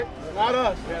Not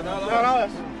us. Yeah, not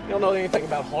us. You don't know anything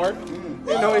about heart. You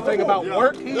don't know anything about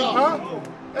work. Huh?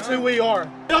 That's who we are.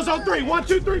 Bills on three. 1,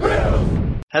 2, 3,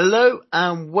 Bills. Hello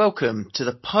and welcome to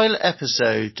the pilot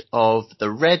episode of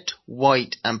the Red,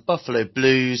 White and Buffalo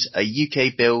Blues, a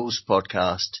UK Bills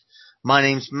podcast. My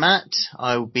name's Matt,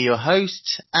 I will be your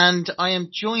host, and I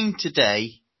am joined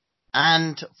today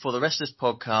and for the rest of this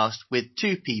podcast with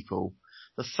two people.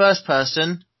 The first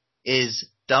person is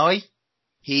Di.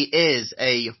 He is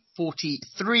a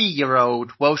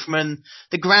 43-year-old Welshman,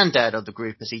 the granddad of the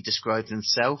group as he described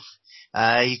himself.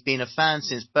 He's been a fan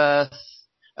since birth,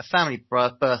 a family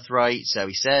birthright, so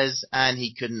he says, and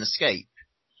he couldn't escape.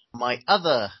 My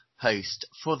other host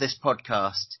for this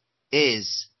podcast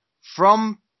is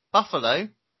from Buffalo,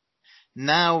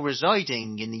 now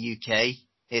residing in the UK,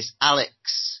 is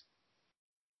Alex.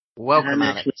 Welcome,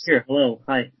 Alex. Here. Hello.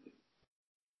 Hi.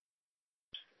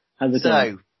 How's it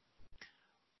going? So,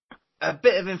 a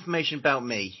bit of information about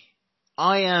me.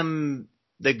 I am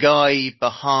the guy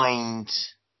behind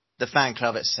the fan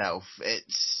club itself.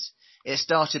 It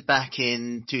started back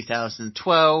in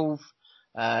 2012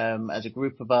 as a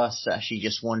group of us that actually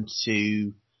just wanted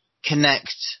to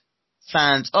connect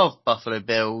fans of Buffalo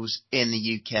Bills in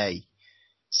the UK.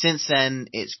 Since then,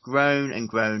 it's grown and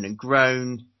grown and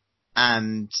grown,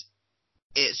 and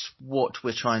it's what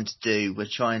we're trying to do. We're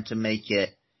trying to make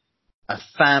it a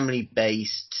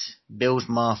family-based, Bills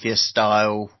Mafia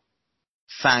style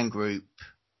fan group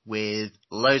with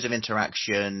loads of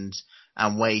interactions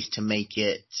and ways to make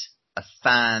it a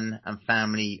fan and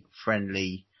family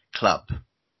friendly club.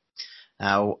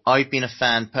 Now, I've been a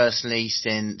fan personally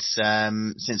since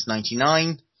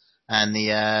 99 and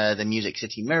the Music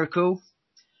City Miracle.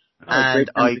 And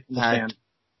I've had,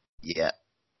 yeah.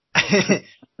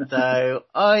 So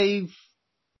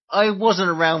I wasn't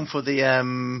around for the,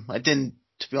 I didn't,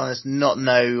 to be honest, not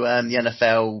know the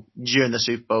NFL during the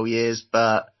Super Bowl years,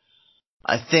 but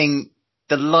I think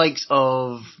the likes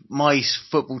of my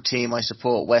football team I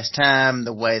support, West Ham,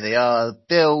 the way they are,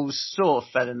 Bills, sort of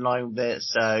fell in line with it.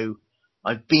 So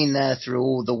I've been there through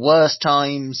all the worst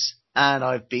times, and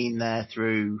I've been there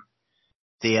through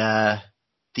the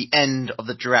end of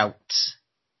the drought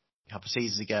a couple of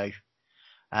seasons ago.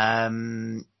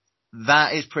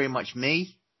 That is pretty much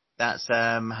me. That's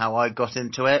how I got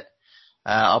into it.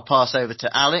 I'll pass over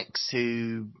to Alex,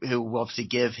 who will obviously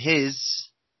give his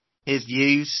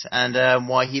views and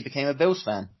why he became a Bills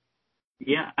fan.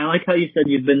 Yeah, I like how you said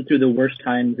you've been through the worst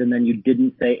times and then you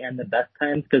didn't say and the best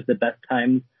times, because the best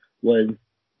times was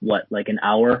what, like an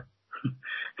hour?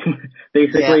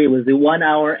 Basically, yeah. It was the 1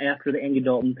 hour after the Andy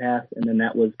Dalton pass, and then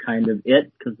that was kind of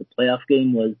it, because the playoff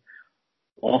game was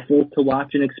awful to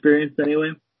watch and experience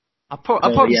anyway. I'll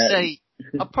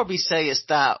probably say it's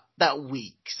that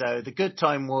week. So the good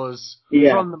time was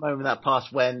from the moment that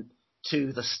pass went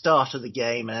to the start of the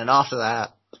game, and then after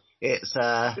that, it's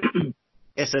a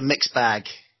mixed bag.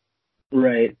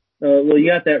 Right. Well,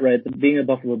 you got that right. Being a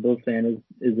Buffalo Bills fan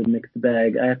is a mixed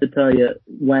bag. I have to tell you,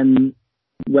 when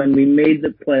we made the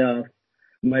playoffs,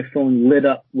 my phone lit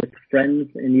up with friends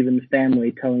and even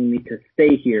family telling me to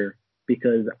stay here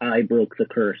because I broke the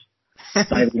curse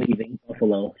by leaving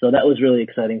Buffalo. So that was really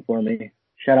exciting for me.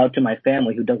 Shout out to my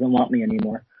family who doesn't want me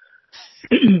anymore.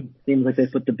 Seems like they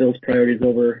put the Bills' priorities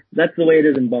over. That's the way it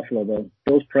is in Buffalo, though.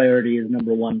 Bills' priority is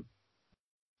number one.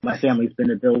 My family's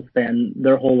been a Bills fan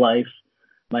their whole life.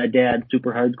 My dad,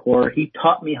 super hardcore. He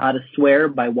taught me how to swear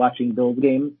by watching Bills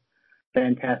games.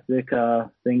 Fantastic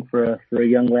thing for a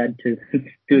young lad to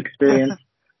experience.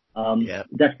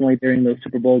 Definitely during those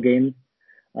Super Bowl games.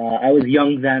 I was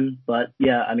young then, but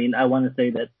yeah, I mean, I want to say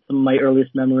that some of my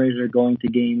earliest memories are going to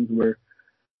games were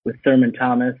with Thurman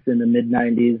Thomas in the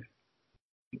mid-90s.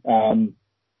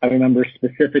 I remember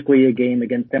specifically a game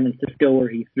against San Francisco where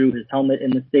he threw his helmet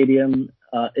in the stadium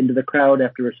into the crowd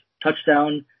after a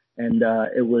touchdown, and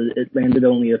it landed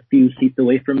only a few seats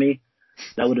away from me.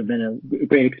 That would have been a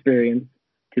great experience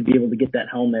to be able to get that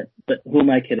helmet. But who am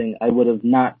I kidding? I would have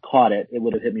not caught it. It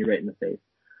would have hit me right in the face.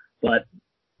 But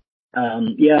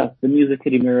the Music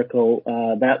City Miracle,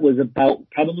 that was about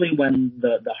probably when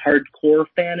the hardcore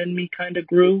fan in me kind of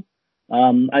grew.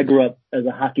 I grew up as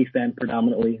a hockey fan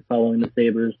predominantly, following the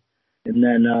Sabres. And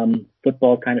then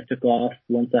football kind of took off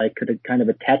once I could kind of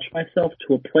attach myself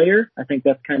to a player. I think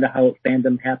that's kind of how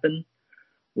fandom happened.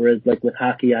 Whereas like with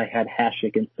hockey, I had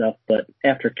Hasek and stuff. But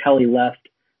after Kelly left,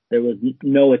 there was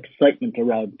no excitement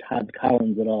around Todd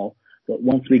Collins at all. But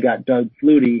once we got Doug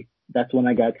Flutie, that's when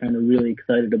I got kind of really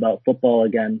excited about football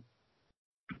again.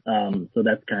 So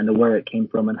that's kind of where it came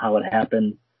from and how it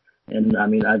happened. And I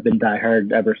mean, I've been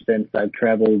diehard ever since. I've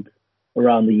traveled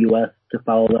around the U.S. to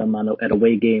follow them at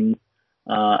away games.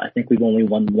 I think we've only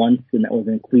won once, and that was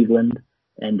in Cleveland.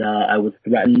 And I was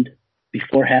threatened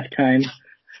before halftime.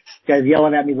 Guys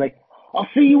yelling at me like, "I'll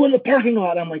see you in the parking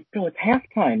lot." I'm like, "Bro, it's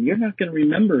halftime. You're not going to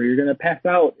remember. You're going to pass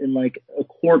out in like a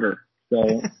quarter."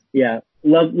 So yeah,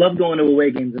 love going to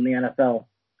away games in the NFL.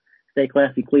 Stay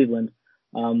classy, Cleveland.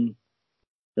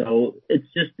 So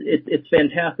it's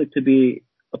fantastic to be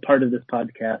a part of this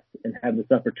podcast and have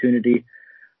this opportunity.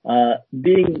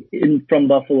 Being from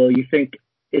Buffalo, you think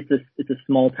it's a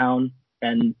small town,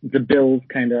 and the Bills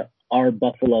kind of are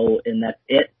Buffalo, and that's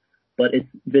it. But it's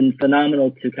been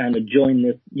phenomenal to kind of join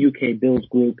this UK Bills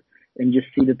group and just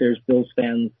see that there's Bills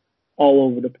fans all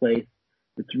over the place.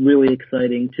 It's really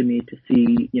exciting to me to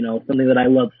see, something that I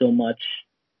love so much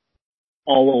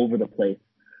all over the place.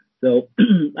 So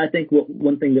I think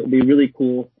one thing that would be really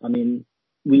cool, I mean,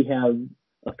 we have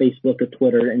a Facebook, a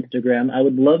Twitter, Instagram. I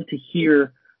would love to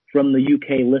hear from the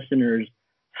UK listeners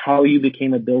how you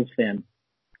became a Bills fan.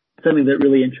 Something that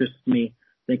really interests me,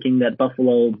 thinking that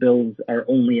Buffalo Bills are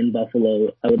only in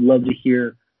Buffalo. I would love to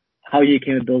hear how you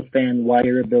became a Bills fan, why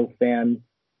you're a Bills fan,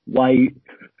 why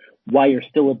you're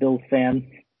still a Bills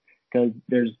fan, because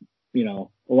there's, a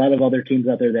lot of other teams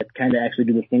out there that kind of actually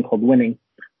do this thing called winning.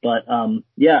 But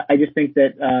I just think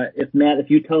that if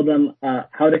you tell them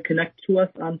how to connect to us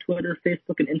on Twitter,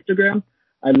 Facebook, and Instagram,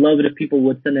 I'd love it if people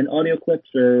would send in audio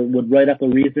clips or would write up a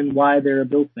reason why they're a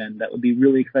Bills fan. That would be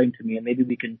really exciting to me, and maybe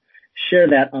we can share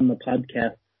that on the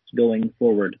podcast going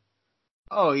forward.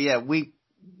 Oh yeah,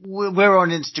 we're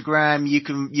on Instagram. You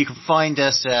can find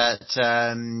us at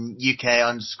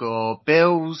UK_Bills.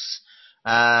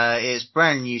 It's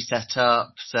brand new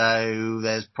setup, so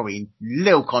there's probably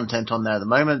little content on there at the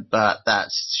moment, but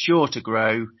that's sure to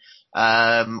grow.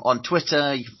 On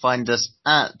Twitter, you can find us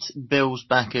at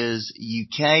Billsbackers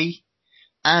UK,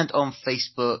 and on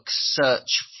Facebook,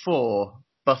 search for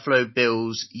Buffalo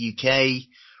Bills UK.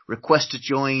 Request to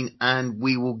join, and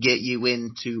we will get you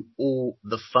into all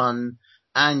the fun.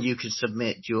 And you can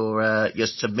submit your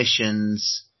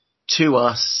submissions to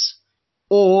us,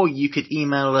 or you could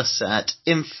email us at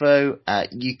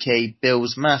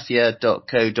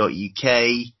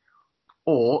info@ukbillsmafia.co.uk,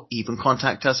 or even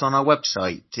contact us on our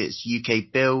website. It's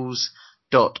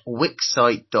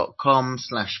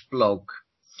ukbills.wixsite.com/blog.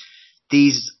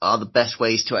 These are the best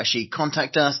ways to actually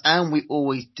contact us, and we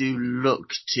always do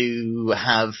look to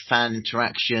have fan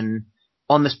interaction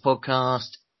on this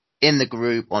podcast, in the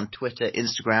group, on Twitter,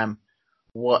 Instagram,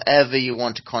 whatever you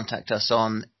want to contact us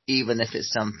on, even if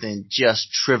it's something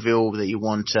just trivial that you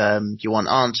want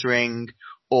answering,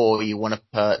 or you want to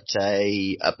put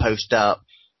a post up.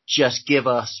 Just give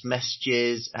us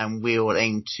messages and we'll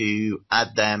aim to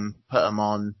add them, put them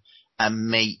on, and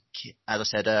make, as I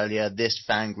said earlier, this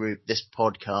fan group, this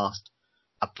podcast,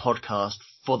 a podcast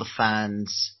for the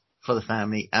fans, for the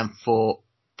family, and for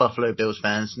Buffalo Bills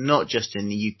fans, not just in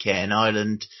the UK and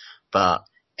Ireland, but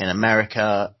in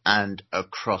America and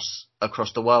across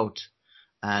the world.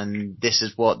 And this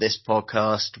is what this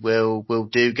podcast will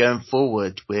do going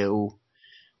forward. We'll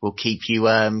keep you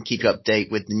updated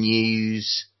with the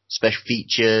news, special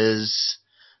features.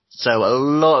 So a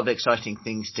lot of exciting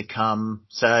things to come.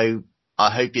 So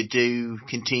I hope you do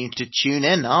continue to tune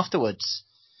in afterwards.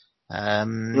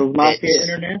 Bills Mafia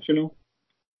International.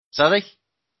 Sorry?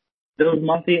 Bills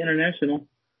Mafia International.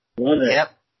 Love it.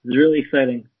 Yep. It's really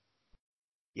exciting.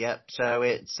 Yep. So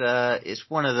it's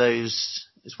one of those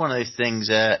things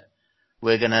that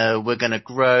we're gonna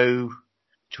grow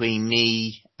between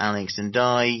me, Alex, and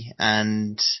Di,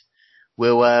 and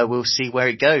we'll see where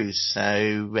it goes.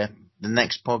 So the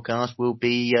next podcast will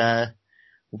be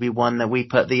one that we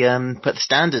put the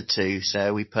standard to.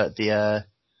 So we put the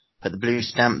blue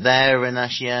stamp there, and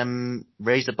actually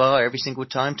raise the bar every single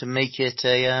time to make it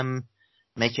a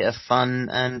fun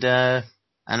and a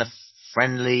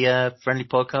friendly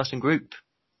podcast and group.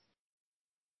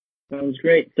 Sounds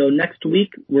great. So next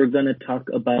week we're going to talk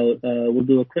about, we'll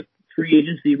do a quick free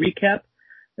agency recap,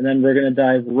 and then we're going to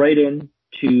dive right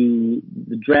into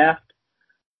the draft.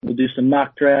 We'll do some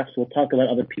mock drafts. We'll talk about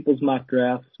other people's mock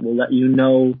drafts. We'll let you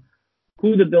know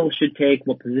who the Bills should take,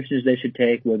 what positions they should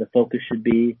take, where the focus should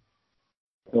be.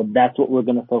 So that's what we're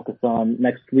going to focus on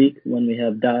next week when we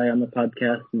have Di on the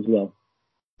podcast as well.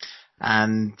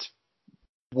 And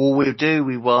what we'll do,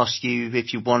 we will ask you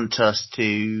if you want us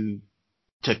to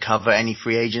cover any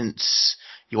free agents,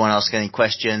 you want to ask any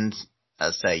questions,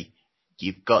 as I say,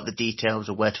 you've got the details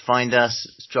of where to find us,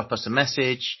 drop us a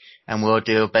message, and we'll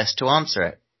do our best to answer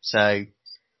it. So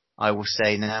I will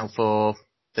say now for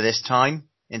this time,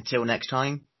 until next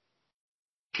time,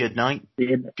 good night,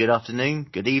 good afternoon,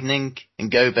 good evening,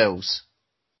 and go Bills.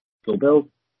 Go Bills.